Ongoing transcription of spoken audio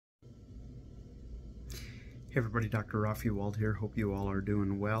Hey everybody, Dr. Raphi Wald here. Hope you all are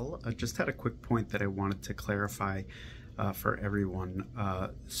doing well. Just had a quick point that I wanted to clarify for everyone.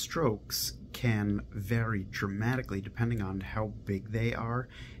 Strokes can vary dramatically depending on how big they are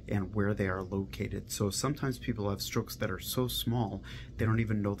and where they are located. So sometimes people have strokes that are so small they don't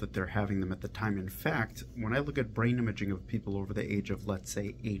even know that they're having them at the time. In fact, when I look at brain imaging of people over the age of, let's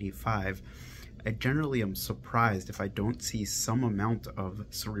say, 85, I generally am surprised if I don't see some amount of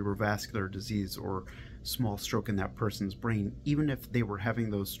cerebrovascular disease or small stroke in that person's brain, even if they were having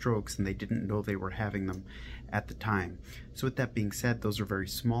those strokes and they didn't know they were having them at the time. So with that being said, those are very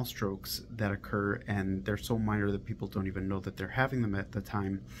small strokes that occur, and they're so minor that people don't even know that they're having them at the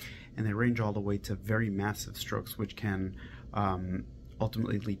time, and they range all the way to very massive strokes, which can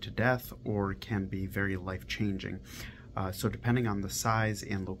ultimately lead to death or can be very life-changing. So depending on the size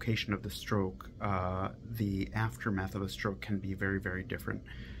and location of the stroke, the aftermath of a stroke can be very, very different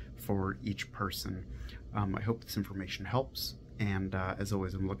for each person. I hope this information helps, and as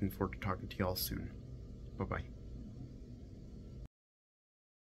always, I'm looking forward to talking to you all soon. Bye-bye.